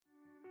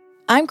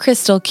I'm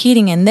Crystal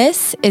Keating, and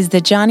this is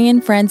the Joni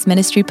and Friends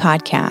Ministry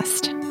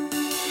Podcast.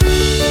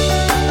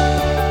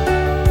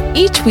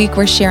 Each week,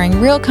 we're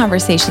sharing real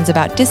conversations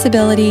about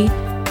disability,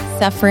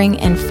 suffering,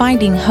 and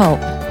finding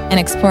hope, and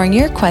exploring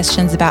your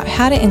questions about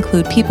how to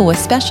include people with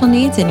special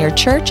needs in your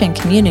church and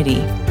community.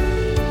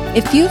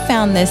 If you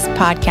found this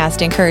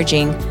podcast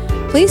encouraging,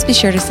 please be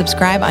sure to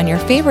subscribe on your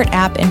favorite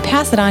app and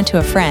pass it on to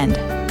a friend.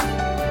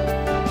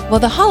 Well,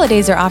 the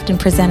holidays are often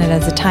presented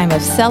as a time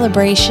of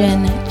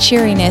celebration,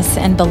 cheeriness,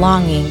 and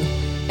belonging,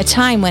 a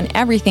time when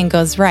everything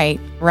goes right?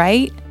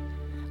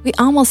 We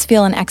almost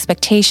feel an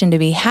expectation to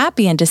be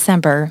happy in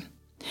December,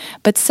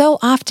 but so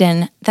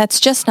often that's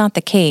just not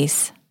the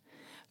case.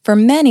 For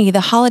many, the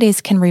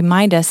holidays can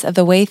remind us of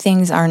the way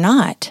things are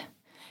not.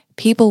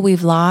 People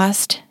we've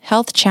lost,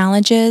 health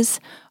challenges,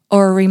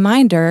 or a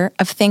reminder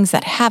of things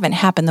that haven't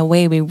happened the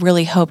way we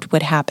really hoped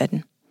would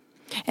happen.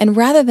 And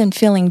rather than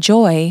feeling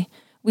joy,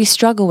 we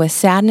struggle with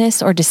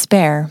sadness or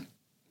despair.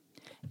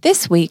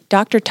 This week,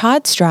 Dr.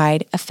 Todd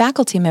Stride, a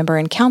faculty member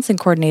and counseling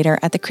coordinator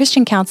at the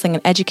Christian Counseling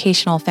and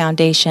Educational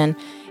Foundation,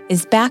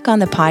 is back on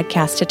the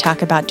podcast to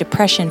talk about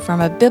depression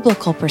from a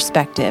biblical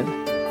perspective.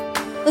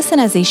 Listen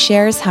as he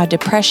shares how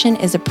depression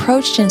is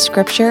approached in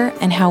Scripture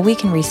and how we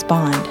can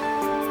respond.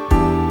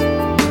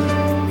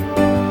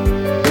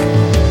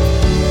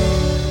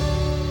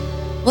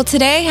 Well,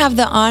 today I have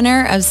the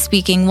honor of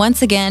speaking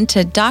once again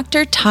to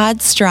Dr.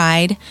 Todd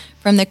Stride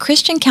from the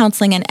Christian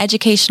Counseling and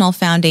Educational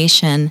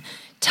Foundation.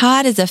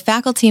 Todd is a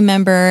faculty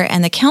member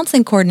and the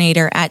counseling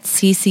coordinator at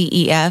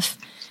CCEF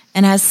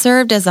and has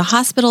served as a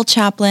hospital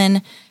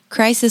chaplain,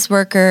 crisis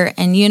worker,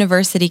 and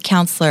university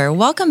counselor.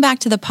 Welcome back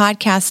to the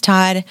podcast,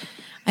 Todd.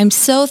 I'm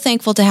so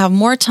thankful to have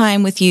more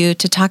time with you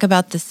to talk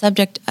about the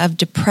subject of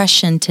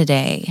depression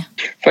today.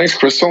 Thanks,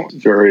 Crystal.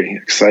 Very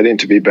exciting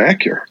to be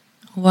back here.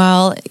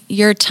 Well,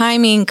 your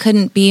timing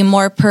couldn't be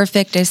more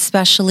perfect,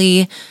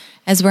 especially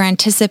as we're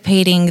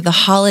anticipating the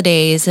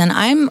holidays. And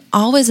I'm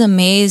always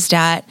amazed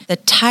at the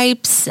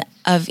types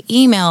of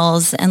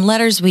emails and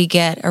letters we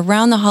get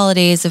around the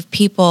holidays of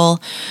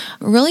people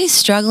really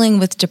struggling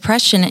with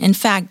depression. In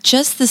fact,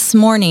 just this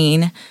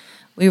morning,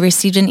 we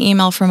received an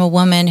email from a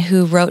woman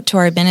who wrote to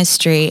our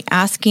ministry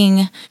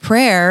asking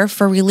prayer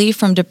for relief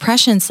from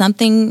depression,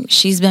 something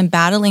she's been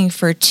battling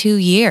for 2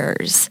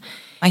 years.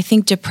 I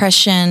think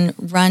depression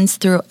runs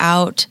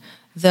throughout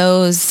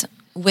those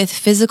with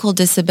physical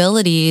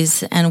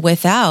disabilities and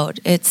without.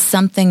 It's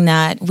something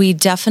that we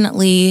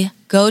definitely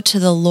go to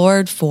the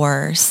Lord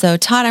for. So,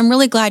 Todd, I'm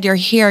really glad you're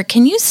here.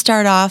 Can you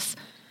start off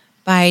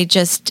by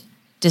just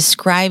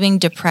describing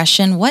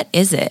depression? What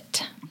is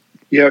it?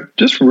 Yeah,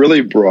 just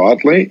really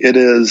broadly, it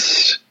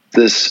is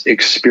this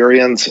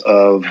experience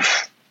of,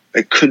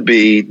 it could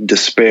be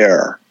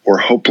despair or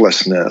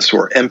hopelessness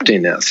or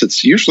emptiness.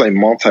 It's usually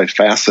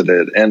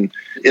multifaceted, and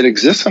it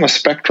exists on a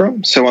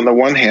spectrum. So on the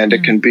one hand,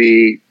 it can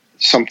be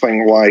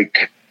something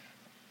like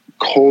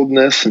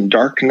coldness and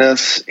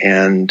darkness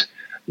and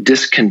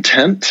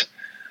discontent,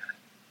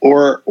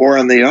 or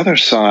on the other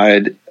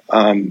side,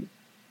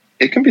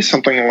 it can be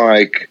something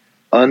like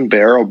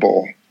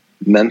unbearable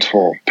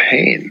mental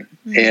pain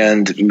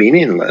and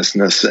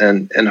meaninglessness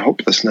and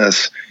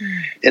hopelessness.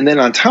 And then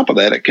on top of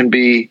that, it can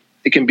be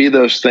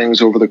those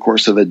things over the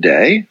course of a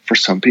day for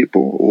some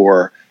people,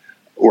 or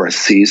a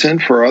season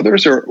for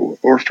others,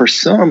 or for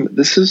some,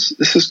 this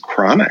is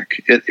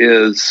chronic. It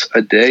is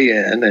a day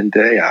in and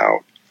day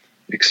out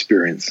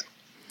experience.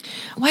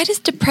 Why does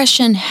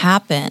depression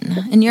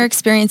happen? In your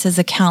experience as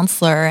a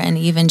counselor and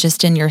even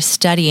just in your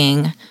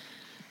studying,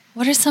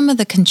 what are some of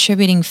the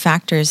contributing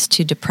factors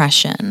to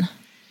depression?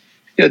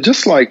 Yeah,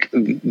 just like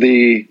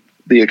the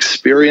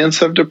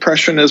experience of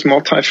depression is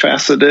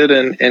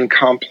multifaceted and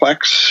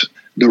complex,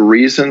 the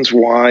reasons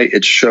why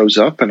it shows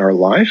up in our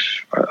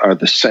life are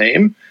the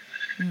same.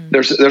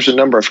 There's a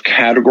number of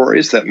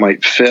categories that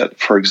might fit.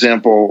 For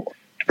example,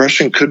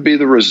 depression could be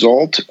the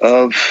result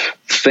of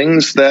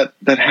things that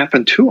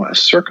happen to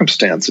us,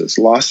 circumstances,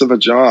 loss of a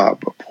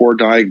job, a poor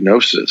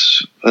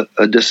diagnosis,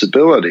 a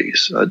disability,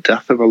 a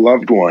death of a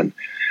loved one.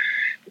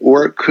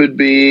 Or it could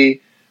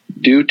be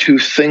due to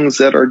things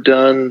that are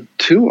done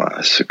to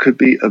us. It could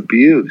be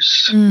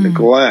abuse,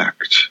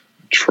 neglect,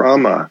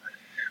 trauma,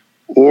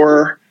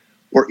 or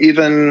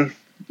even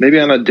maybe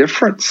on a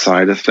different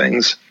side of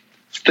things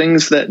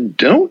that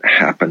don't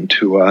happen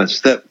to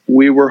us that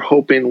we were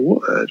hoping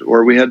would,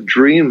 or we had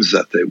dreams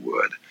that they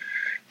would.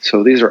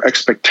 So these are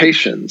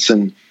expectations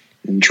and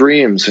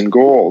dreams and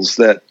goals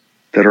that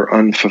are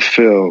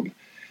unfulfilled.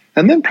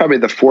 And then probably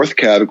the fourth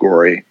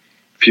category,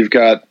 if you've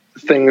got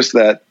things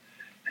that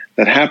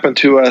happen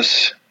to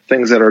us,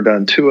 things that are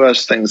done to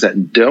us, things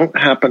that don't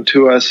happen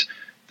to us,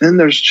 then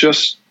there's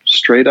just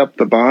straight up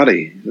the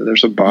body.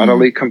 There's a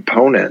bodily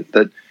component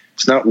that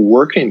it's not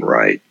working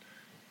right.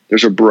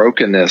 There's a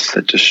brokenness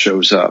that just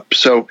shows up.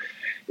 So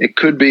it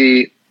could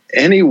be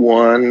any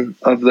one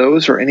of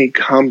those or any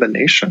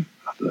combination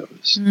of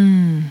those.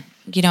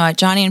 You know, at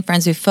Joni and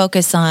Friends, we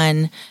focus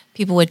on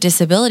people with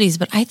disabilities,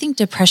 but I think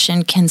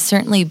depression can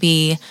certainly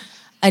be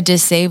a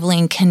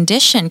disabling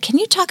condition. Can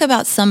you talk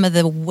about some of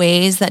the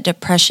ways that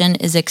depression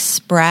is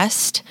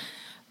expressed,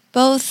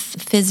 both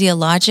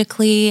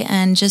physiologically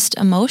and just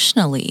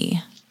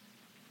emotionally?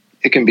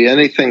 It can be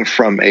anything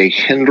from a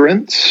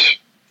hindrance,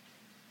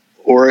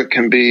 or it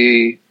can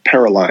be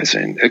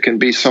paralyzing. It can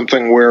be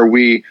something where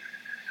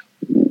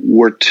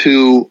we're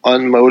too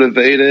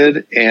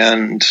unmotivated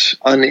and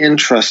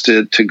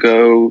uninterested to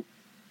go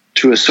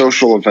to a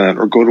social event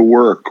or go to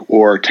work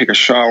or take a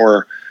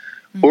shower.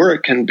 Mm-hmm. Or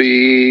it can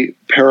be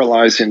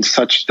paralyzing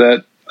such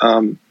that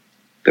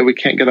that we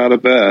can't get out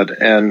of bed.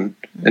 And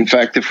in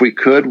fact, if we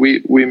could,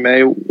 we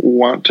may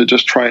want to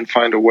just try and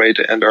find a way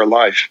to end our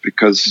life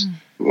because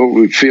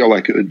we feel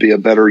like it would be a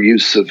better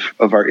use of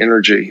our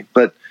energy.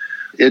 But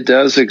it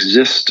does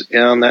exist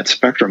on that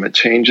spectrum. It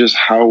changes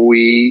how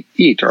we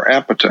eat, our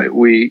appetite.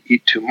 We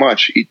eat too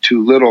much, eat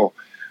too little.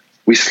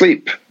 We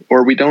sleep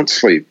or we don't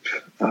sleep.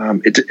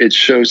 It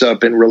shows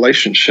up in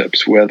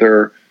relationships,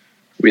 whether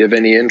we have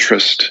any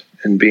interest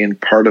in being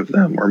part of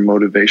them or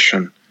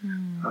motivation.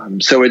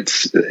 So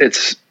it's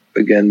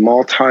again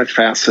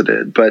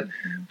multifaceted, but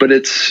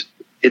it's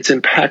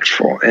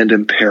impactful and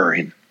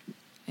impairing.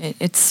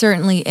 It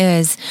certainly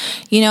is.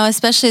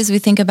 Especially as we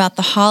think about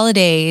the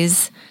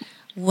holidays,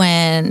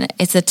 when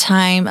it's a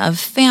time of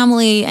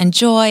family and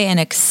joy and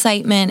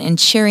excitement and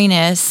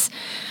cheeriness.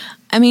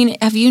 I mean,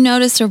 have you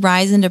noticed a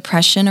rise in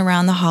depression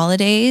around the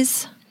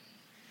holidays?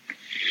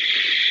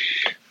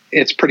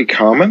 It's pretty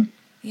common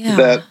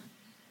that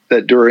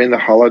during the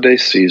holiday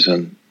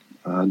season,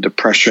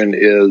 depression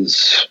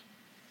it's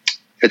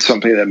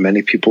something that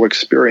many people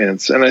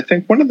experience. And I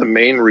think one of the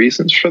main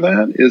reasons for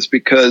that is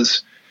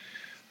because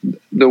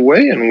the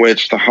way in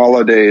which the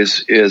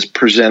holidays is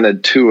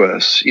presented to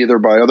us, either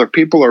by other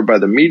people or by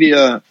the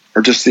media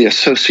or just the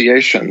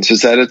associations,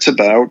 is that it's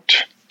about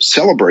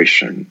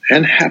celebration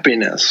and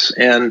happiness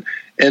and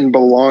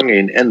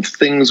belonging and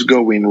things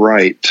going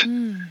right.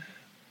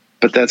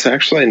 But that's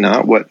actually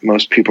not what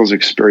most people's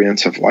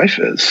experience of life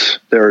is.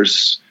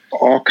 There's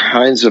all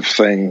kinds of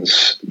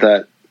things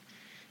that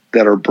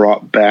are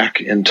brought back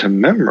into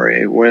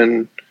memory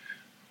when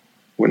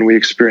we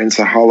experience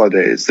the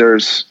holidays.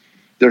 There's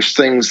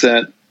things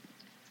that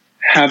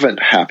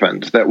haven't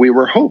happened that we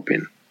were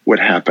hoping would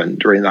happen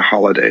during the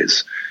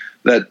holidays,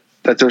 that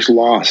there's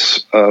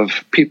loss of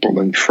people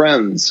and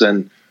friends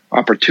and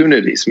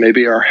opportunities,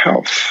 maybe our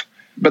health.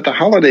 But the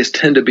holidays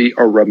tend to be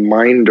a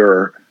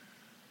reminder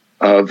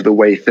of the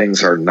way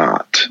things are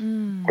not,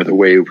 or the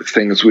way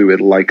things we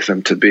would like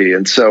them to be.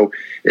 And so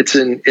it's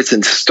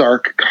in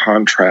stark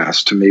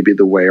contrast to maybe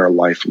the way our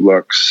life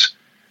looks.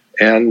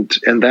 And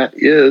that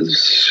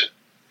is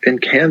and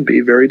can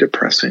be very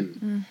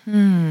depressing.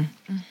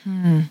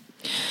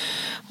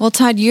 Well,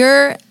 Todd,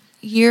 you're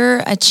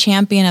a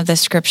champion of the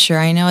Scripture.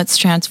 I know it's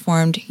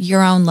transformed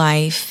your own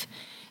life.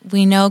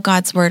 We know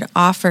God's Word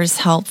offers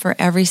help for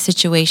every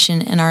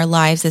situation in our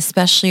lives,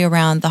 especially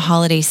around the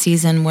holiday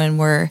season when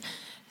we're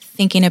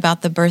thinking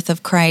about the birth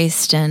of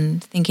Christ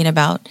and thinking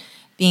about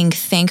being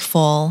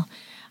thankful,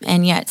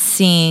 and yet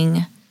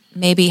seeing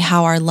maybe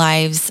how our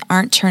lives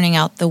aren't turning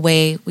out the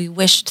way we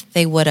wished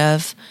they would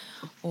have,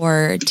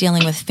 or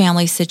dealing with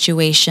family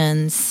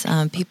situations,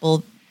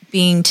 people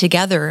being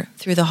together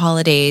through the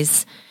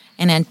holidays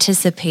and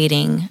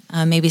anticipating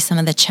maybe some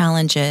of the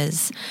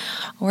challenges,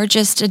 or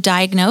just a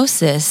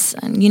diagnosis.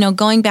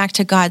 Going back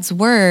to God's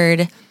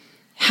Word,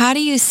 how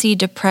do you see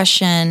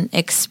depression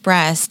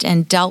expressed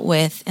and dealt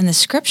with in the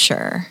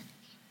Scripture?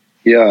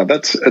 Yeah,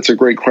 that's a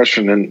great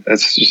question, and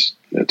it's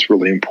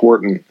really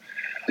important.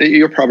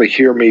 You'll probably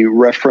hear me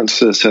reference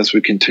this as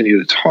we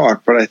continue to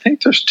talk, but I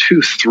think there's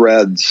two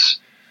threads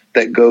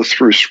that go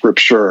through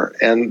Scripture,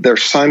 and they're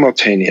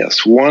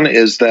simultaneous. One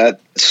is that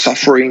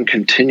suffering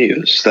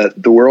continues,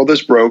 that the world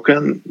is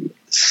broken,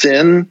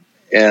 sin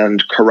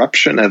and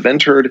corruption have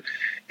entered,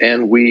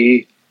 and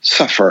we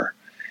suffer.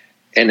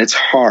 And it's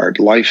hard.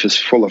 Life is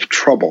full of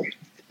trouble.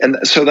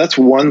 And so that's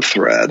one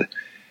thread.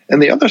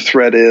 And the other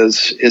thread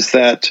is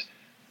that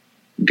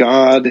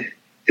God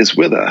is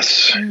with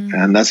us.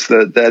 And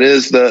that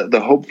is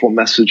the hopeful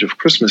message of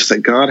Christmas, that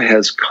God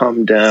has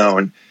come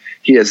down.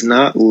 He has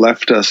not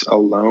left us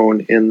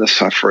alone in the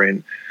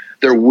suffering.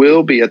 There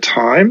will be a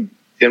time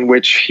in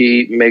which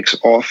He makes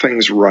all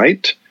things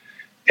right,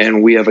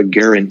 and we have a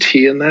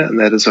guarantee in that, and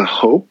that is a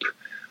hope.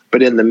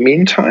 But in the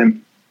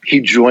meantime,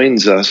 He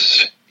joins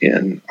us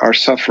in our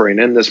suffering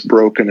in this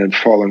broken and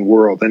fallen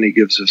world, and He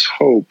gives us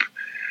hope.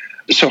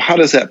 So how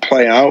does that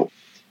play out?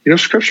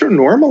 Scripture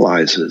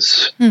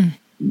normalizes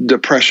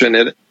depression.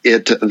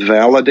 It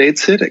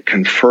validates it, it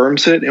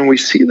confirms it, and we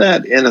see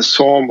that in a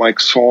psalm like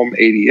Psalm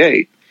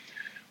 88,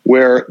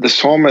 where the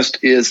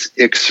psalmist is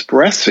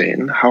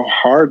expressing how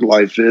hard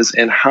life is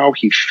and how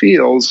he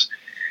feels.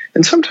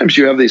 And sometimes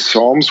you have these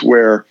psalms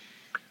where,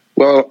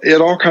 well,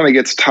 it all kind of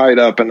gets tied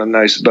up in a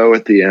nice bow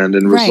at the end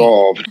and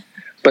resolved.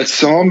 But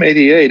Psalm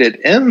 88,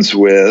 it ends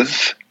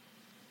with,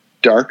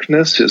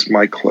 "Darkness is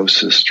my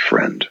closest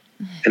friend."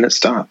 And it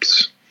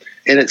stops.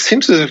 And it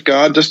seems as if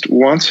God just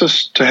wants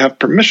us to have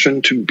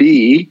permission to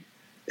be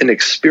and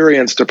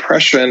experience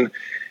depression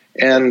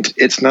And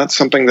it's not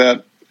something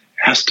that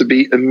has to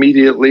be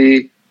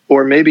immediately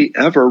or maybe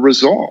ever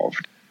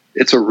resolved.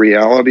 It's a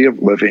reality of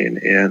living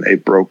in a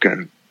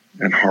broken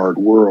and hard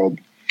world.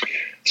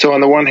 So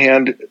on the one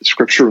hand,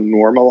 Scripture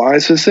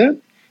normalizes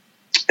it.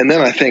 And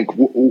then I think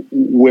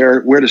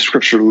where does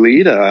Scripture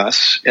lead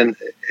us? And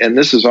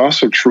this is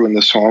also true in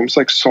the Psalms,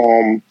 like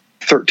Psalm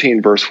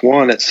 13, verse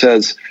 1. It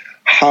says,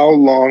 "How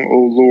long, O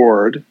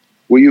Lord,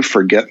 will you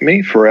forget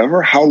me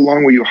forever? How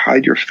long will you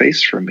hide your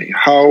face from me?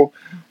 How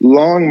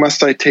long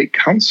must I take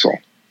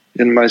counsel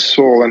in my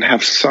soul and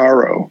have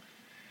sorrow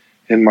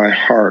in my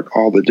heart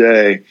all the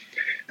day?"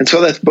 And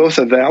so that's both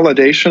a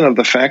validation of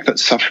the fact that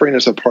suffering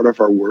is a part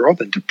of our world,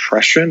 and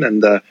depression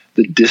and the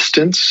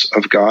distance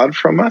of God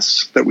from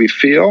us that we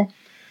feel,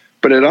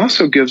 but it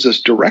also gives us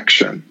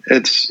direction.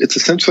 It's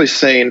essentially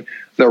saying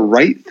the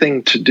right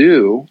thing to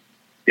do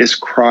is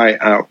cry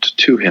out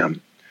to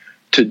Him,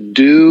 to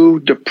do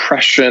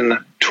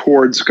depression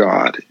towards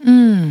God.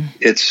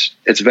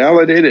 It's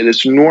validated,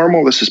 it's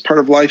normal, this is part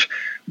of life,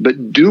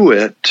 but do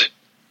it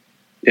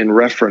in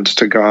reference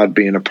to God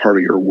being a part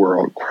of your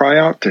world. Cry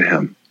out to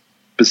Him.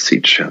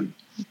 Beseech Him.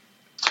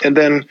 And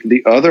then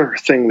the other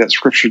thing that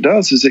Scripture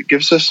does is it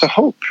gives us a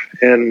hope.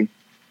 In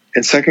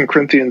 2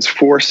 Corinthians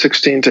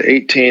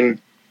 4:16-18,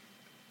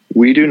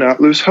 we do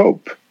not lose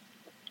hope.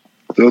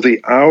 Though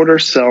the outer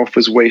self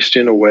is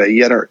wasting away,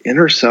 yet our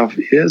inner self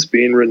is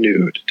being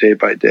renewed day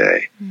by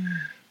day.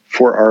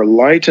 For our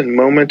light and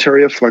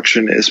momentary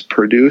affliction is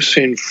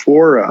producing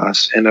for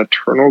us an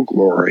eternal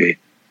glory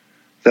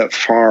that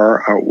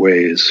far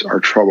outweighs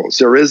our troubles.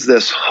 There is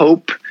this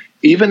hope,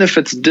 even if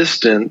it's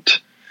distant,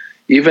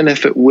 even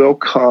if it will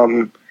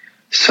come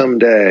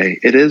someday,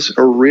 it is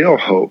a real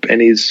hope,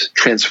 and He's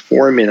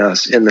transforming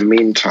us in the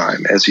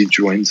meantime as He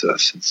joins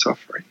us in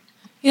suffering.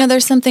 You know,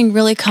 there's something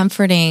really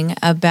comforting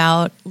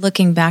about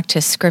looking back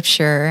to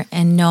Scripture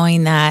and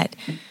knowing that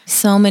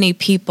so many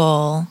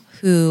people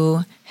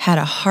who had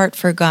a heart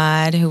for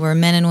God, who were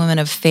men and women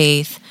of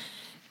faith,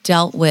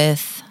 dealt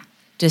with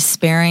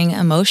despairing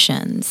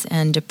emotions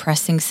and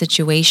depressing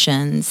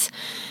situations.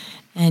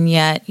 And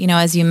yet, you know,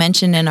 as you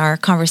mentioned in our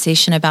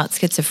conversation about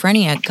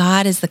schizophrenia,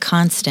 God is the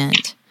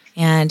constant,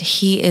 and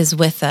He is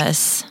with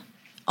us.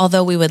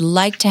 Although we would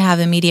like to have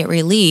immediate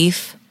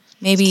relief,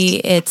 maybe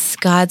it's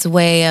God's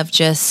way of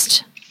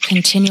just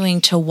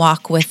continuing to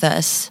walk with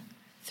us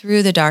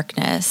through the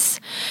darkness.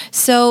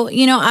 So,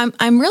 you know,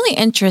 I'm really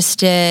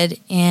interested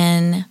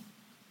in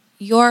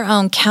your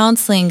own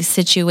counseling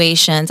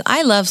situations.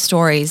 I love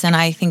stories, and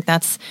I think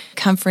that's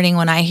comforting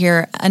when I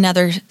hear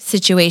another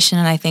situation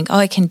and I think, oh,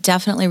 I can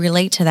definitely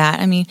relate to that.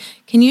 I mean,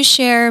 can you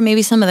share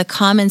maybe some of the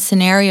common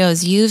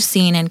scenarios you've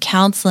seen in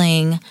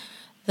counseling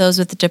those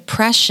with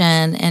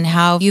depression and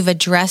how you've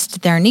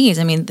addressed their needs?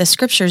 I mean, the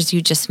scriptures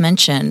you just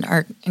mentioned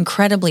are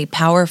incredibly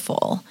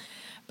powerful,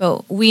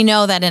 but we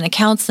know that in a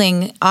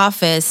counseling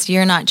office,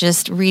 you're not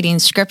just reading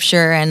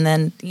scripture and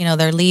then, you know,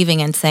 they're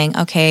leaving and saying,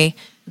 okay,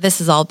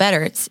 this is all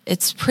better.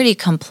 It's pretty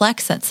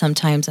complex at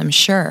sometimes, I'm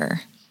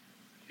sure.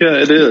 Yeah,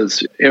 it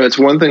is. You know, it's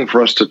one thing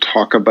for us to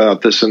talk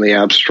about this in the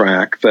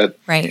abstract, that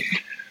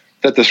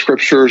the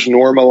scriptures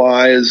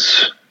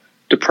normalize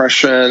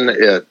depression.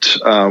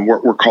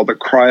 We're called to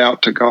cry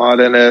out to God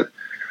in it,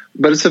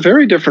 but it's a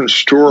very different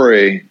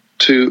story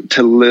to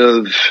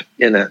live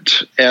in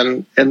it,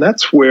 and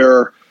that's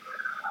where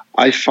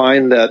I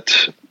find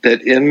that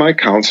in my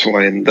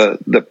counseling,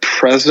 the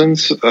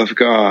presence of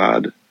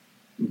God,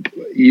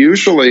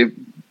 usually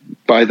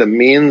by the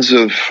means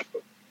of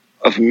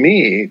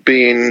me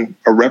being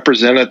a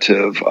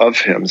representative of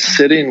Him,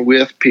 sitting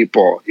with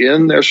people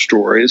in their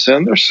stories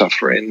and their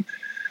suffering,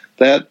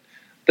 that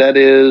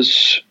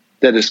is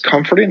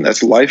comforting,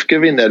 that's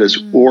life-giving, that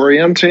is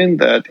orienting,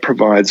 that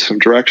provides some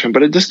direction.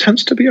 But it just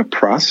tends to be a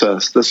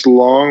process, this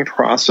long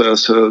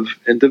process of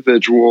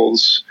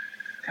individuals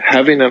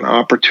having an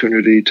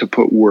opportunity to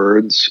put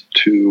words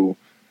to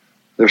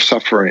their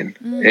suffering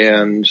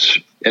and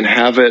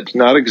have it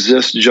not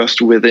exist just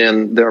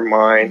within their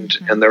mind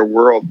and their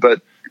world,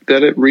 but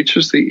that it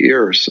reaches the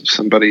ears of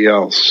somebody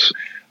else,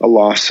 a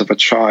loss of a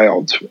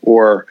child,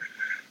 or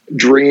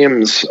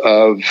dreams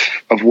of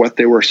what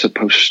they were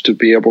supposed to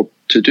be able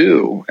to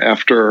do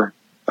after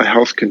a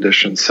health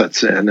condition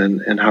sets in,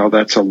 and how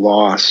that's a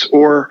loss,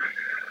 or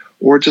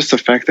just the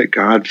fact that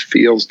God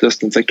feels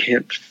distance. I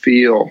can't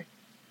feel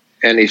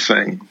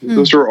anything.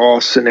 Those are all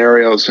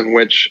scenarios in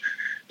which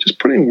just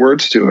putting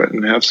words to it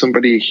and have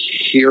somebody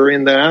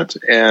hearing that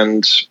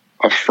and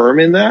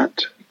affirming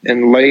that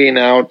and laying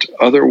out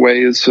other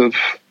ways of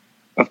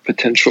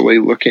potentially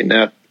looking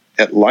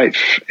at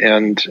life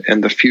and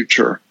the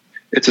future.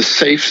 It's a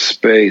safe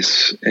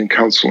space in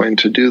counseling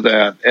to do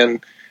that,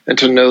 and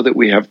to know that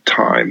we have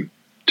time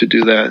to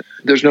do that.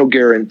 There's no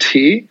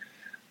guarantee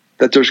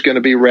that there's going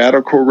to be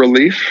radical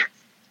relief,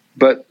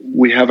 but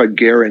we have a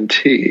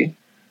guarantee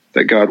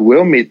that God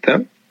will meet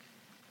them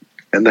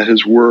and that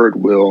His word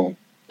will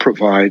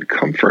provide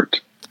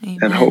comfort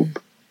and hope.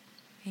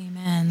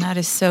 Amen. That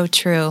is so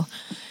true.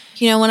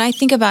 When I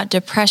think about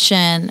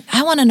depression,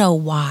 I want to know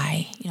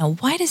why.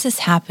 Why does this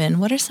happen?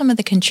 What are some of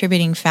the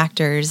contributing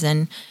factors?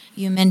 And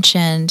you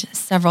mentioned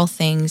several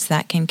things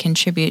that can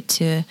contribute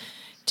to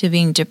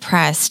being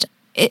depressed.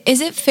 Is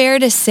it fair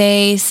to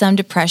say some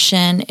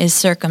depression is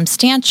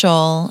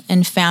circumstantial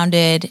and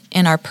founded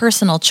in our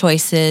personal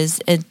choices,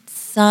 and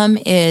some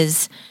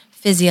is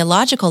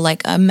physiological,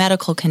 like a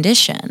medical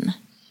condition?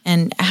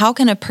 And how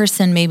can a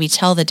person maybe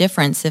tell the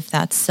difference if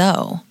that's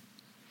so?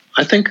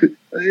 I think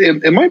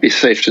it might be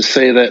safe to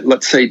say that,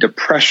 let's say,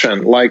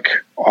 depression, like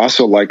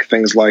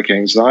things like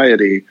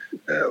anxiety,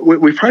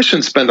 we probably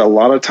shouldn't spend a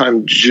lot of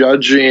time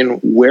judging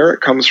where it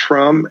comes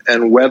from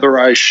and whether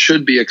I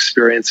should be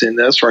experiencing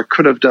this, or I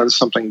could have done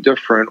something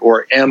different,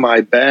 or am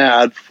I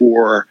bad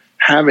for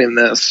having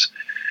this,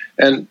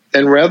 and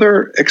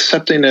rather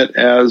accepting it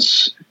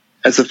as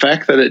the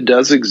fact that it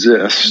does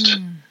exist.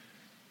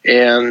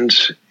 And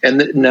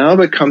it now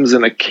becomes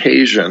an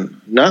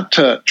occasion, not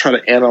to try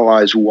to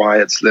analyze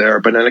why it's there,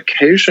 but an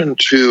occasion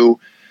to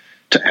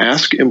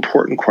ask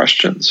important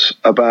questions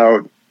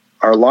about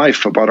our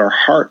life, about our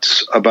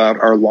hearts,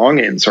 about our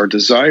longings, our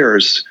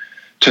desires,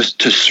 to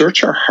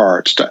search our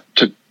hearts,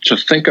 to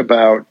think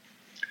about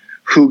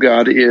who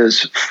God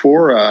is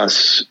for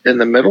us in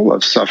the middle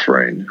of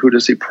suffering. Who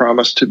does He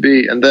promise to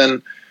be? And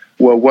then,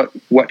 well,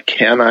 what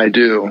can I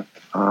do?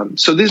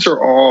 So these are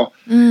all,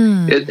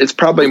 it's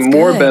probably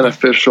more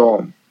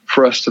beneficial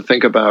for us to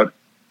think about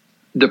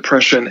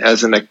depression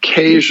as an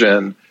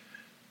occasion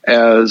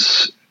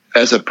as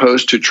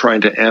opposed to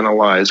trying to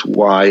analyze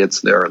why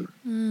it's there.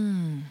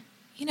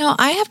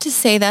 I have to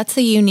say that's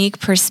a unique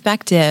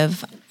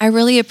perspective. I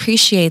really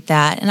appreciate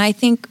that. And I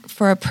think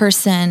for a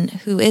person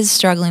who is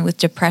struggling with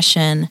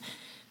depression,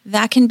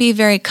 that can be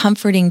very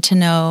comforting to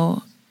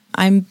know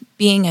I'm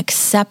being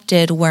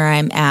accepted where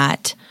I'm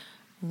at,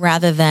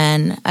 rather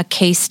than a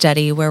case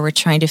study where we're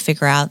trying to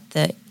figure out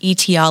the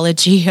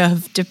etiology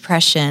of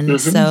depression.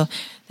 So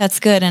that's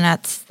good, and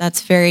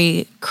that's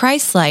very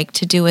Christ-like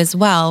to do as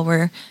well,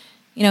 where,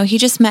 He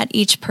just met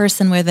each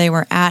person where they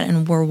were at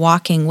and we're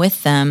walking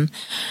with them.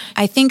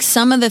 I think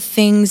some of the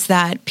things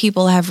that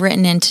people have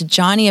written into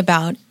Johnny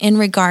about in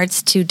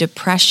regards to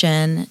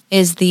depression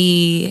is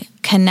the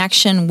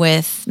connection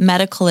with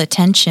medical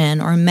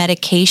attention or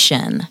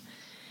medication.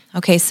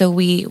 Okay, so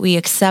we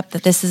accept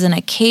that this is an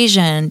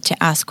occasion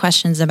to ask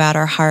questions about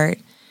our heart,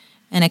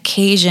 an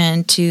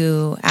occasion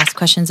to ask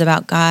questions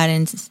about God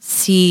and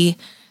see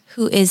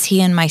who is He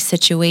in my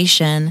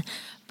situation.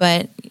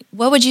 But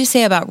what would you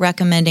say about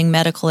recommending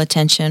medical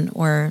attention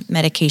or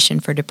medication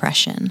for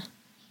depression?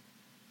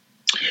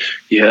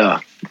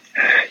 Yeah.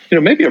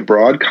 Maybe a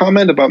broad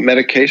comment about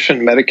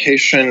medication.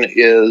 Medication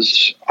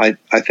is, I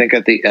think,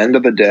 at the end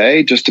of the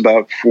day, just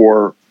about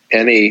for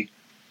any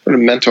sort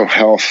of mental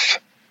health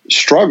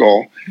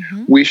struggle,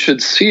 we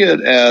should see it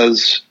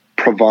as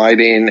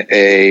providing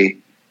a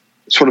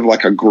sort of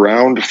like a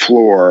ground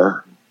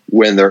floor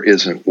when there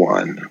isn't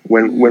one.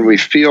 When we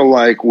feel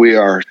like we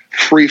are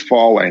free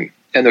falling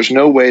and there's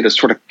no way to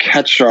sort of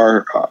catch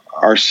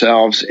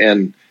ourselves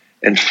and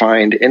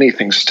find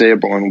anything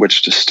stable in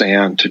which to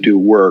stand to do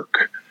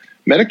work.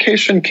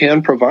 Medication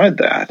can provide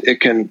that. It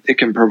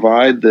can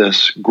provide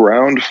this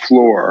ground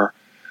floor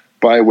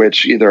by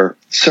which either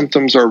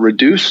symptoms are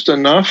reduced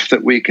enough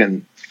that we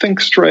can think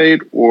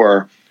straight,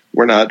 or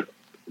we're not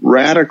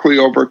radically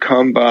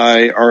overcome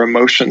by our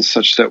emotions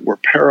such that we're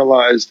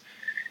paralyzed.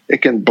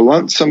 It can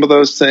blunt some of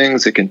those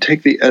things. It can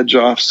take the edge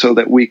off so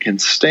that we can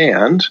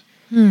stand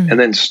and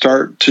then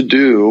start to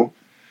do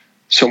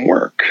some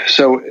work.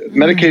 So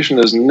medication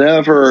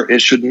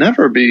should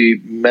never be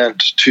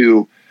meant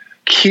to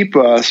keep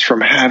us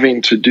from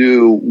having to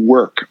do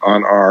work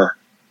on our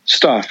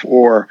stuff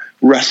or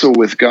wrestle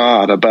with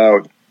God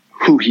about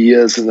who He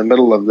is in the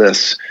middle of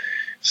this.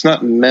 It's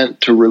not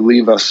meant to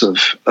relieve us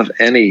of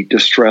any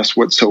distress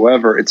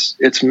whatsoever.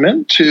 It's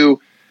meant to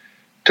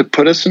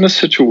put us in a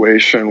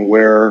situation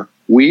where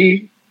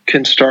we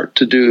can start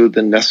to do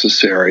the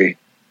necessary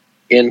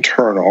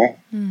internal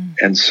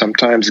and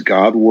sometimes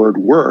Godward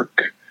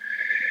work.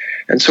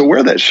 And so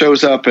where that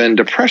shows up in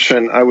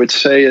depression, I would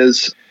say,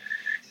 is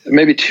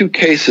maybe two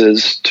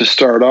cases to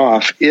start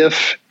off.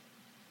 If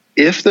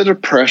the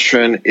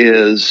depression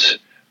is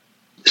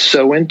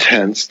so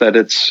intense that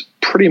it's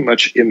pretty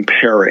much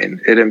impairing.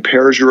 It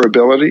impairs your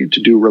ability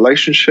to do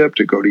relationship,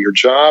 to go to your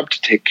job,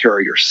 to take care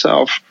of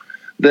yourself.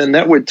 Then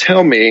that would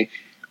tell me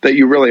that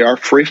you really are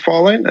free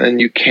falling and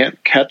you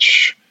can't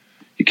catch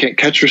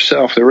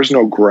yourself. There is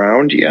no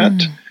ground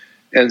yet.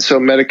 And so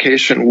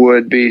medication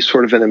would be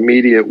sort of an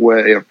immediate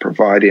way of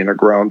providing a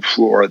ground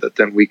floor that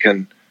then we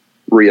can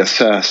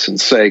reassess and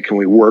say, can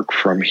we work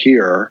from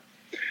here?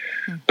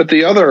 But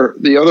the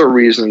other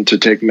reason to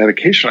take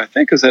medication, I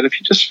think, is that if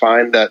you just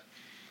find that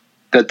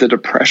the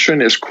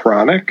depression is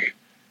chronic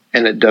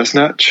and it does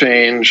not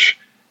change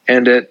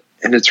and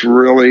it's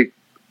really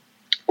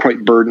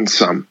quite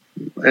burdensome.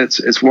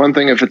 It's one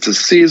thing if it's a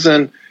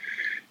season,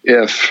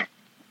 if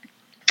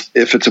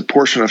it's a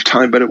portion of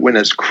time, but when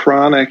it's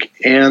chronic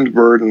and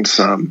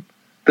burdensome,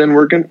 then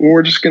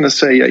we're just going to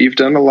say, yeah, you've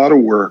done a lot of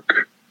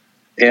work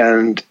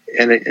and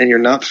you're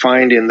not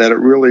finding that it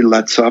really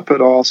lets up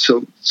at all.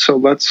 So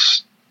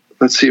let's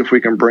see if we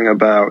can bring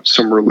about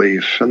some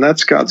relief, and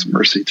that's God's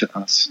mercy to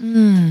us.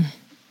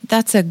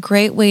 That's a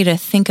great way to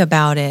think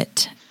about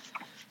it.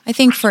 I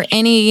think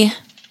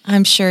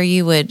I'm sure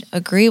you would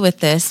agree with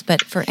this,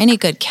 but for any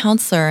good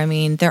counselor, I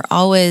mean, they're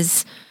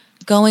always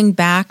going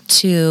back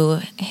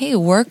to, hey,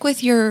 work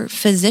with your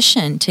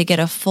physician to get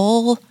a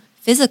full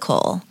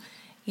physical,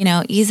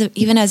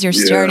 even as you're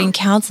starting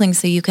counseling,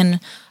 so you can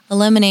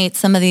eliminate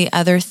some of the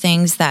other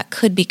things that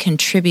could be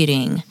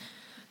contributing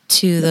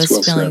to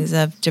those feelings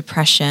of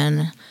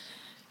depression.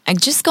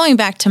 Just going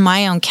back to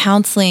my own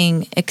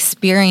counseling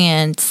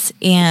experience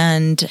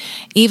and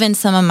even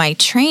some of my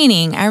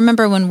training, I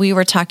remember when we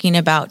were talking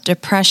about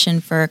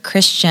depression for a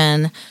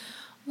Christian,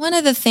 one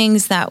of the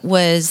things that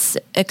was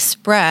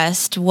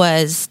expressed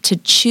was to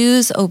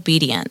choose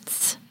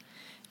obedience.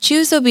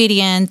 Choose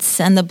obedience,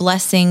 and the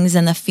blessings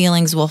and the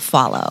feelings will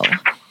follow.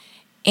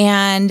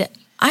 And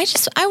I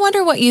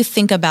wonder what you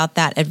think about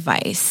that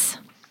advice.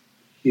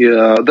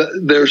 Yeah,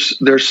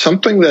 there's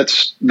something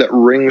that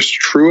rings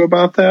true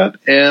about that,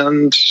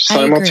 and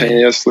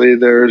simultaneously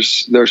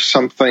there's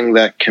something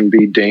that can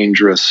be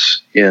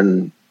dangerous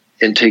in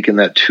taking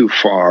that too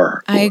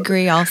far. I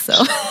agree also.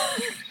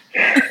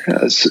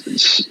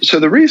 So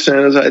the reason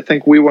is, I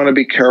think we want to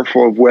be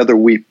careful of whether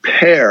we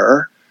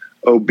pair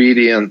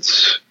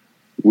obedience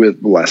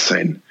with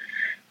blessing,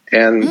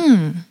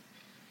 and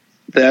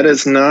that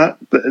is not,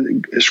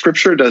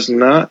 Scripture does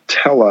not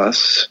tell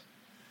us.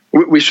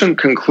 We shouldn't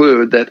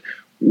conclude that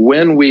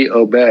when we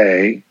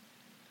obey,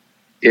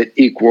 it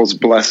equals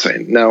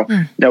blessing. Now,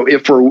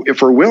 if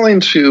we're willing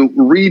to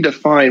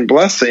redefine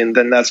blessing,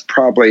 then that's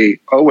probably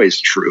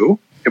always true.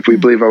 If we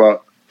believe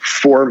about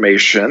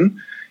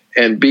formation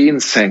and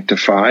being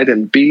sanctified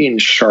and being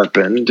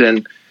sharpened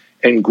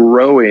and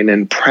growing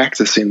and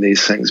practicing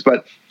these things,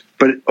 but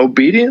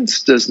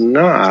obedience does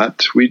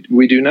not.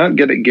 We do not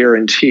get it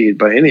guaranteed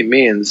by any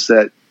means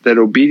that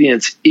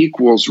obedience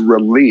equals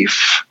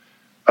relief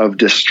of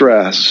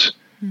distress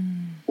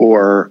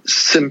or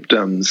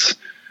symptoms.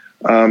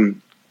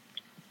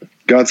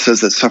 God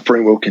says that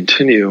suffering will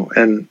continue,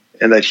 and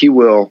that He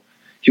will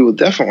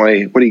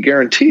definitely, what He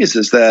guarantees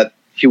is that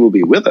He will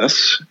be with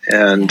us,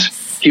 and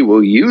He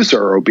will use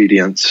our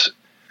obedience.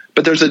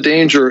 But there's a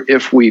danger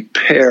if we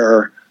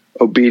pair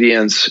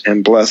obedience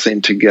and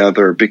blessing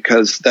together,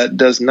 because that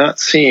does not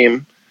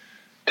seem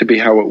to be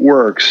how it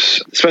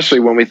works, especially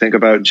when we think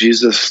about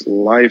Jesus'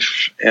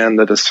 life and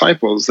the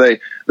disciples. They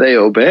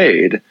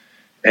obeyed,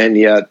 and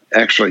yet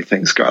actually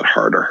things got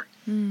harder.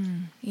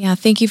 Yeah,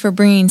 thank you for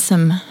bringing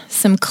some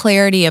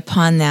clarity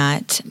upon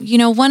that.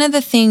 One of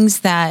the things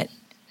that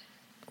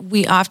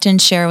we often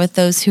share with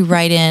those who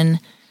write in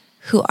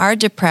who are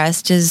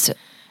depressed is,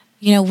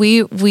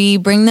 we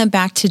bring them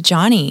back to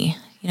Johnny.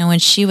 When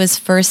she was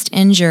first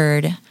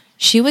injured,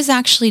 she was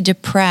actually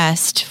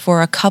depressed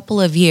for a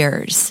couple of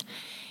years.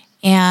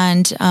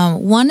 And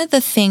one of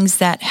the things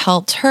that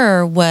helped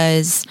her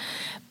was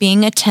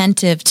being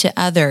attentive to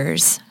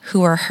others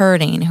who are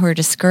hurting, who are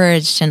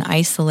discouraged and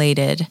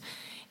isolated.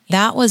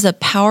 That was a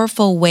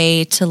powerful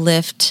way to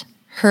lift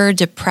her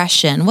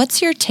depression.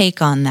 What's your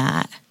take on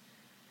that?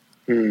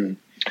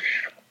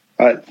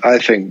 I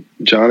think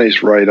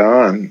Johnny's right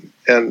on.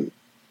 And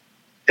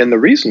the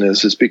reason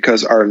is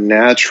because our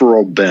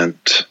natural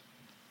bent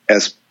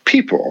as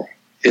people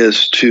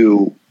is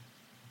to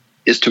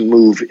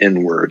move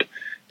inward.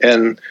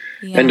 And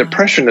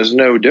depression is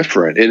no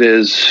different. It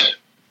is,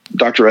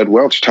 Dr. Ed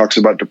Welch talks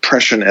about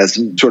depression as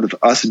sort of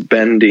us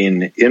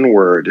bending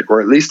inward,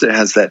 or at least it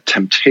has that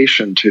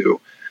temptation to.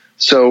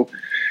 So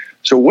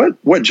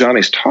what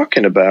Johnny's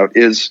talking about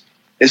is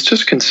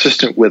just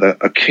consistent with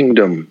a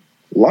kingdom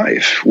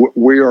life.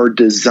 We are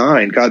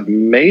designed, God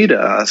made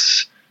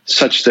us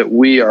such that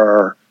we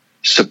are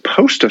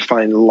supposed to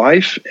find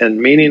life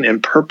and meaning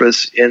and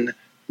purpose in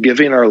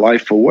giving our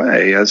life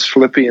away, as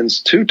Philippians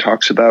 2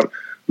 talks about,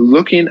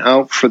 looking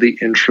out for the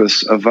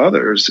interests of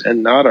others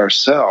and not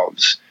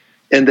ourselves.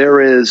 And there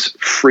is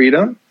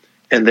freedom,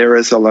 and there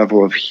is a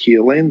level of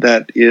healing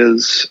that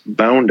is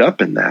bound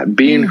up in that.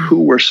 Being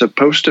who we're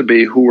supposed to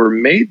be, who we're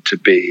made to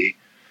be,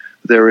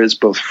 there is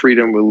both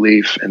freedom,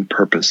 relief, and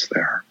purpose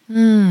there.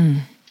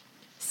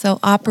 So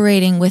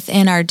operating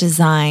within our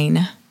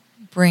design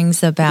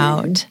brings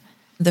about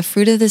the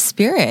fruit of the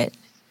Spirit,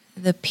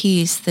 the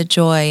peace, the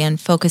joy, and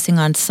focusing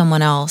on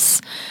someone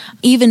else,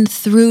 even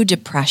through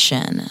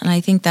depression. And I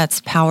think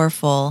that's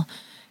powerful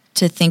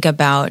to think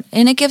about.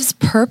 And it gives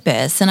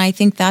purpose. And I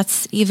think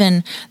that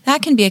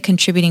can be a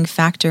contributing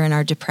factor in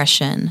our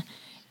depression,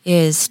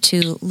 is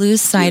to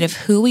lose sight of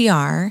who we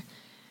are,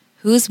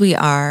 whose we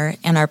are,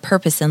 and our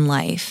purpose in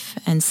life.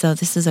 And so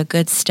this is a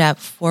good step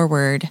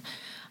forward.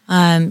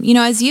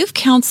 As you've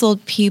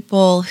counseled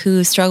people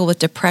who struggle with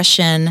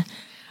depression,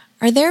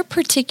 are there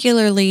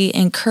particularly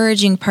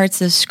encouraging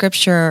parts of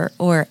Scripture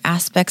or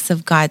aspects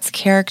of God's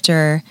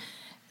character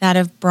that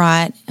have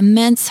brought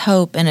immense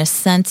hope and a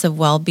sense of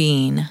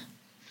well-being?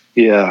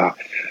 Yeah.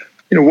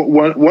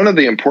 One of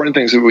the important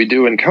things that we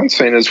do in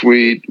counseling is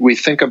we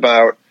think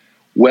about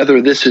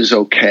whether this is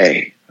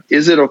okay.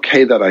 Is it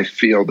okay that I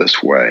feel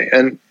this way?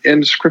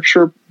 And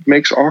Scripture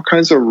makes all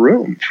kinds of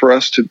room for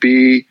us to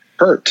be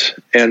hurt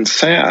and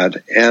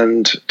sad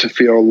and to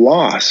feel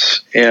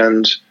loss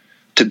and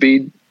to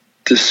be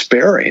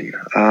despairing.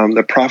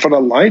 The prophet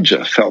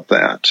Elijah felt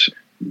that.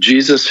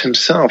 Jesus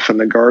himself in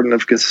the Garden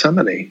of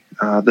Gethsemane,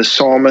 the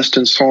psalmist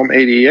in Psalm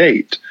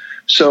 88.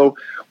 So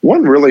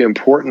one really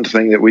important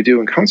thing that we do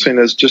in counseling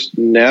is just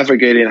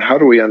navigating how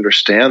do we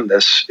understand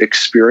this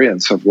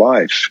experience of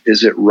life?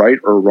 Is it right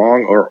or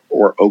wrong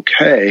or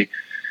okay?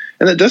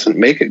 And it doesn't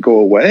make it go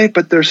away,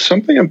 but there's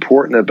something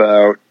important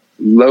about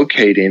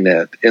locating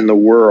it in the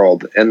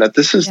world, and that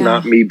this is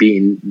not me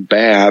being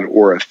bad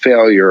or a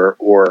failure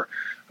or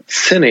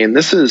sinning.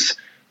 This is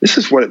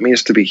what it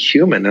means to be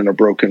human in a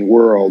broken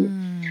world.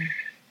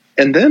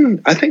 And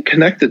then I think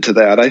connected to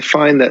that, I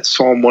find that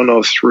Psalm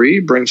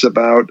 103 brings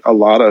about a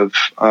lot of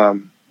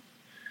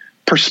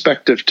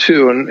perspective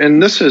too.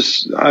 And this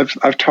is,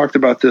 I've talked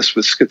about this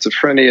with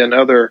schizophrenia and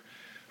other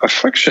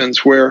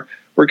afflictions where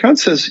God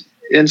says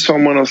in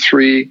Psalm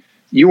 103,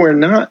 you are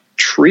not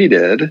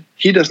treated,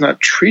 he does not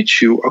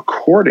treat you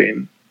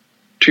according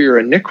to your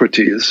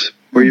iniquities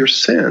or your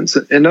sins.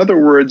 In other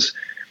words,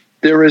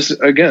 there is,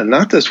 again,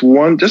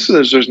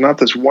 there's not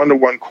this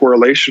one-to-one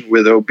correlation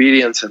with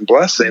obedience and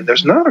blessing.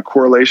 There's not a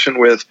correlation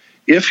with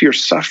if you're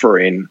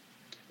suffering,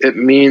 it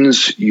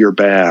means you're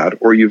bad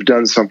or you've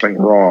done something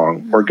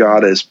wrong or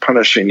God is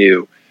punishing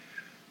you.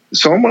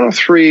 Psalm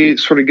 103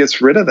 sort of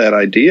gets rid of that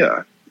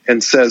idea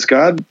and says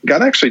God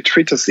actually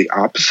treats us the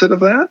opposite of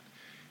that.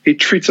 He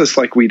treats us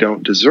like we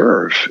don't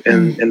deserve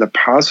in the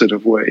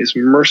positive ways,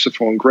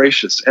 merciful and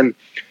gracious. And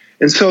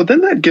so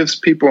then that gives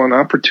people an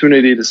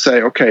opportunity to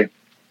say, okay,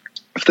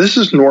 if this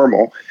is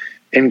normal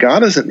and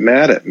God isn't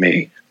mad at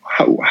me,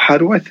 how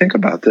do I think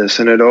about this?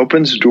 And it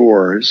opens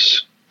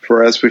doors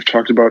for, as we've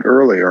talked about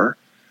earlier,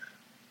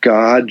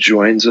 God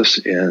joins us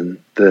in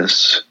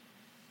this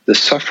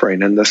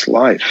suffering in this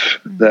life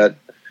that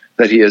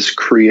he is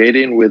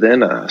creating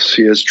within us.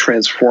 He is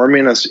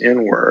transforming us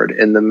inward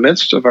in the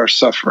midst of our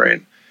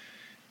suffering.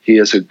 He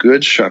is a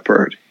good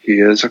shepherd. He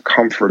is a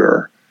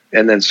comforter.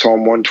 And then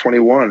Psalm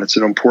 121, it's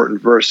an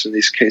important verse in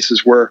these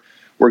cases where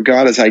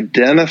God is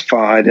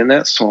identified in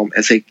that psalm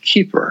as a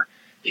keeper.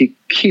 He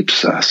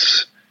keeps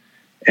us,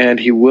 and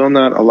he will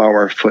not allow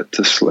our foot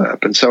to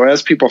slip. And so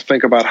as people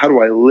think about how do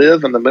I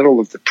live in the middle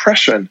of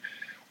depression,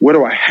 what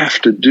do I have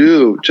to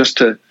do just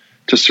to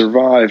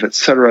survive,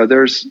 etc.,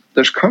 there's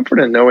comfort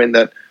in knowing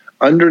that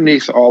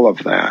underneath all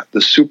of that,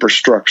 the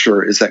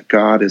superstructure is that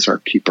God is our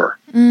keeper,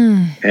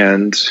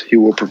 and he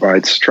will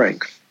provide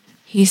strength.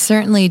 He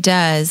certainly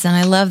does. And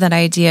I love that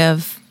idea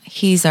of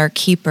he's our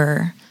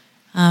keeper.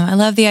 I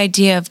love the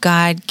idea of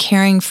God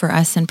caring for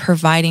us and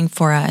providing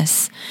for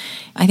us.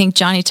 I think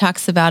Johnny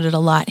talks about it a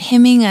lot,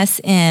 hemming us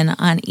in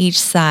on each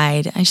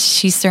side.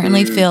 She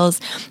certainly feels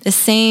the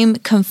same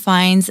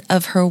confines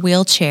of her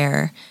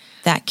wheelchair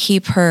that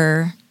keep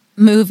her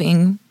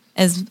moving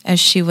as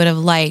she would have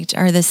liked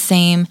are the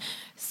same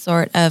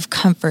sort of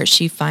comfort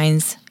she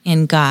finds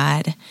in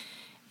God.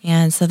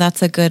 And so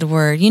that's a good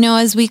word. You know,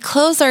 as we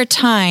close our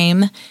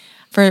time,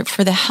 for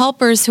the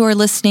helpers who are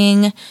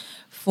listening,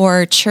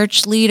 for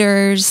church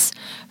leaders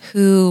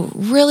who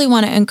really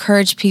want to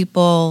encourage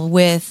people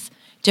with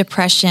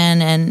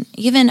depression and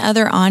even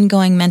other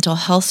ongoing mental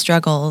health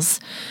struggles,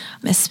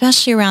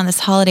 especially around this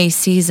holiday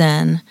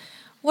season,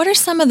 what are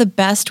some of the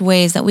best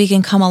ways that we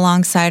can come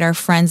alongside our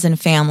friends and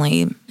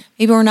family?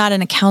 Maybe we're not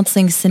in a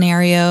counseling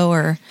scenario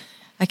or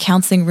a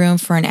counseling room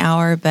for an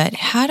hour, but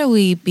how do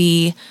we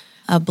be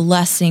a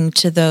blessing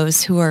to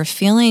those who are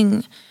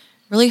feeling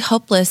really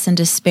hopeless and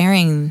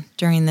despairing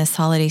during this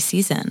holiday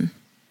season?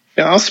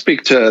 Yeah, I'll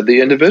speak to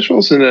the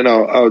individuals, and then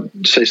I'll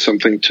say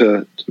something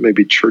to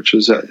maybe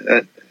churches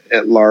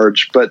at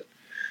large. But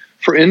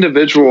for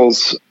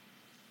individuals,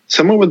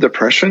 someone with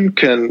depression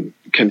can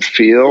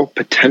feel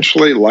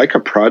potentially like a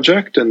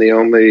project, and the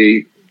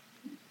only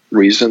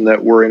reason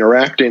that we're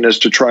interacting is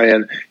to try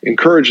and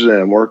encourage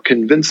them or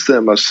convince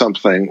them of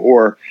something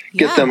or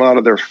get them out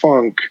of their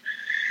funk.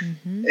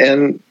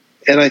 And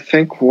I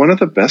think one of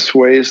the best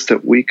ways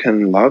that we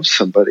can love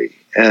somebody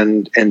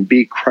and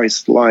be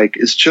Christ-like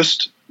is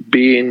just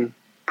being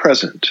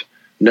present.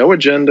 No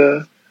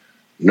agenda,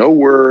 no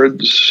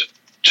words,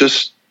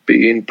 just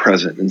being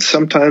present. And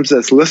sometimes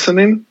that's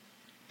listening,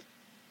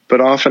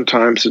 but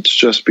oftentimes it's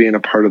just being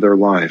a part of their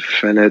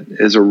life. And it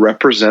is a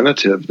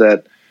representative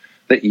that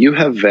you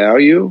have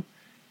value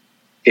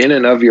in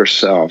and of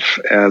yourself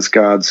as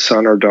God's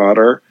son or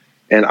daughter,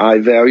 and I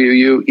value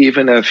you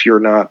even if you're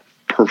not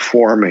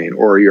performing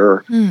or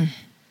you're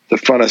the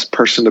funnest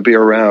person to be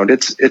around.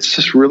 It's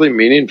just really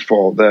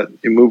meaningful that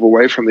you move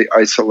away from the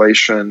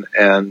isolation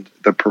and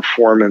the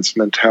performance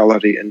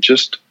mentality and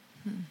just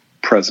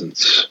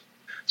presence.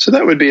 So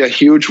that would be a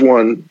huge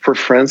one for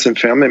friends and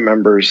family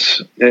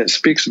members. And it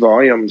speaks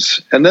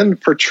volumes. And then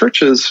for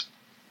churches,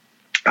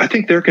 I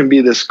think there can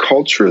be this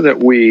culture that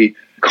we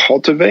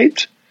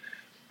cultivate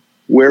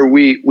where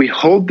we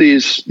hold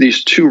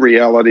these two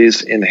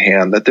realities in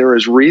hand, that there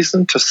is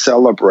reason to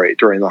celebrate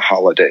during the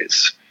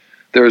holidays.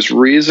 There's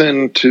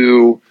reason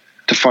to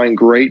find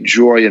great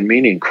joy and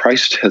meaning.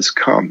 Christ has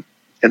come,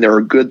 and there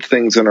are good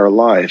things in our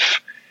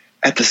life.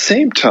 At the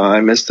same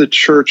time, as the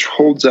church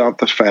holds out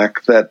the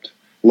fact that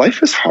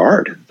life is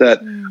hard,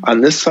 that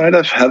on this side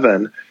of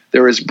heaven,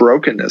 there is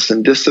brokenness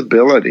and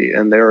disability,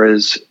 and there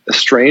is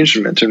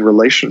estrangement in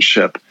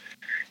relationship.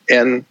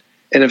 And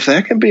if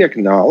that can be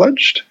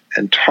acknowledged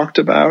and talked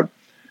about,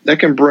 that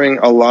can bring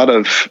a lot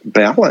of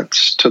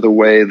balance to the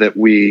way that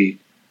we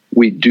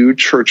do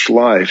church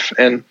life.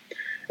 And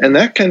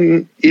that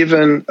can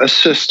even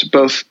assist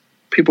both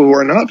people who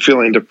are not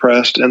feeling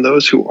depressed and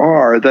those who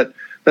are, that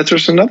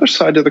there's another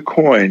side to the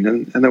coin,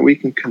 and that we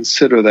can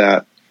consider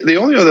that. The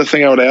only other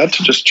thing I would add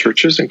to just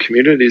churches and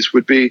communities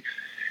would be,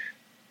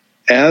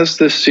 as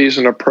this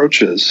season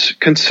approaches,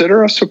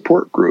 consider a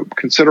support group.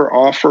 Consider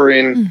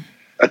offering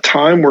a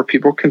time where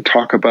people can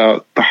talk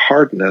about the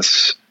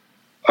hardness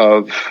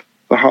of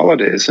the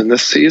holidays in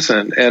this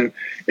season. And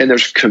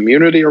there's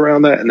community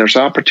around that, and there's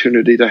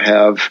opportunity to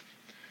have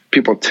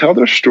people tell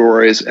their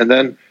stories, and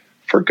then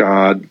for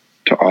God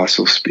to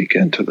also speak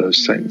into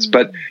those things.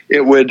 But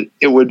it would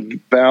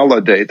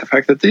validate the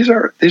fact that these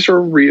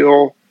are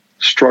real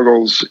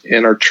struggles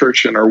in our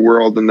church, in our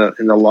world, in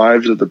the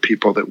lives of the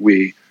people that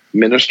we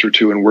minister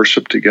to and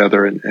worship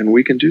together, and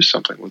we can do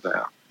something with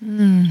that.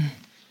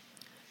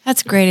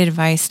 That's great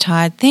advice,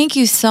 Todd. Thank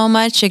you so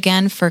much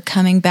again for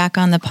coming back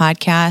on the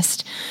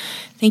podcast.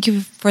 Thank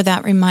you for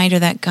that reminder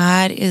that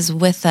God is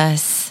with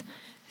us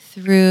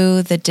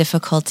through the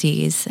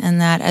difficulties,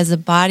 and that as a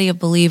body of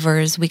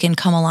believers, we can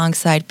come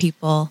alongside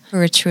people who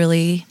are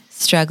truly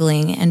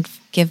struggling and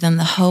give them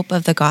the hope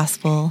of the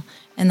gospel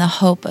and the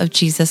hope of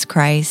Jesus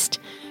Christ.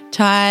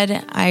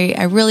 Todd,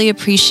 I really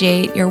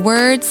appreciate your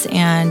words,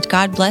 and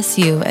God bless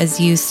you as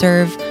you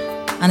serve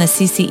on the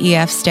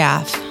CCEF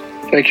staff.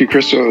 Thank you,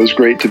 Crystal. It was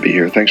great to be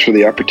here. Thanks for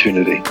the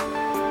opportunity.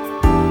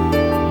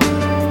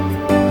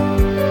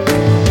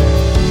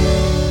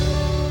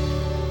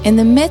 In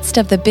the midst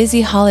of the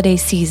busy holiday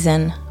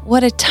season,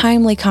 what a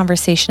timely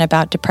conversation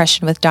about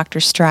depression with Dr.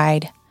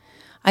 Stride.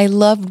 I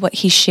loved what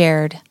he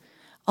shared.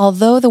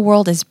 Although the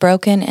world is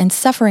broken and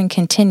suffering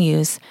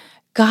continues,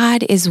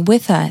 God is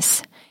with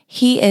us.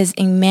 He is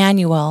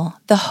Emmanuel,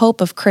 the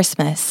hope of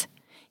Christmas.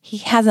 He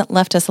hasn't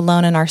left us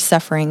alone in our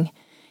suffering.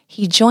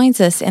 He joins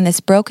us in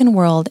this broken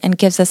world and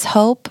gives us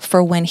hope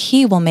for when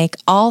He will make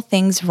all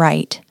things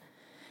right.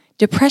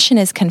 Depression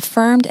is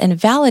confirmed and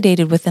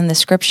validated within the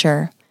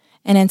Scripture,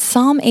 and in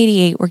Psalm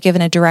 88 we're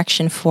given a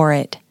direction for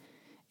it.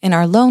 In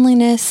our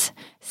loneliness,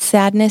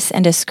 sadness,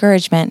 and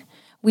discouragement,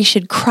 we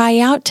should cry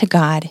out to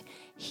God.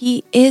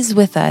 He is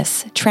with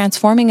us,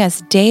 transforming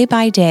us day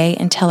by day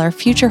until our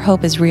future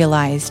hope is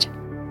realized.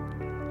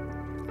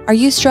 Are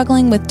you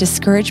struggling with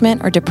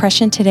discouragement or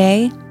depression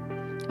today?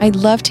 I'd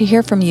love to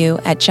hear from you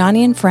at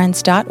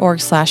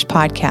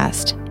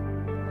johnnyandfriends.org/podcast.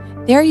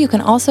 There you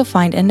can also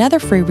find another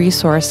free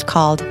resource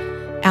called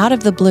Out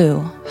of the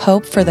Blue,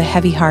 Hope for the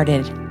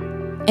Heavy-Hearted.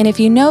 And if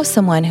you know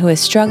someone who is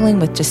struggling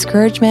with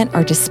discouragement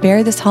or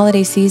despair this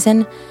holiday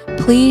season,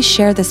 please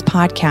share this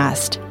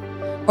podcast.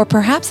 Or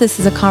perhaps this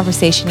is a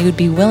conversation you would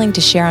be willing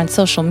to share on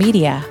social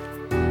media.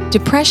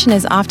 Depression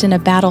is often a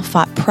battle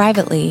fought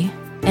privately,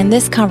 and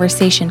this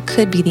conversation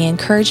could be the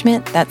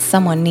encouragement that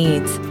someone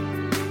needs.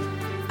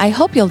 I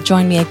hope you'll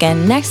join me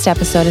again next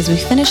episode as we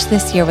finish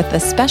this year with a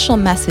special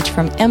message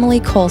from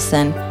Emily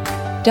Colson,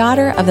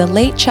 daughter of the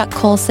late Chuck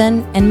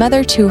Colson and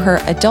mother to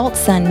her adult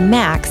son,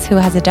 Max, who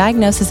has a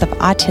diagnosis of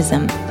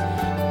autism.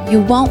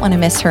 You won't want to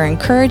miss her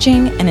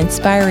encouraging and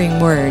inspiring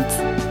words.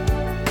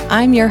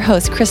 I'm your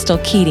host, Crystal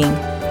Keating.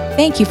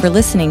 Thank you for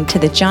listening to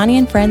the Johnny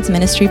and Friends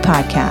Ministry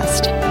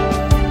Podcast.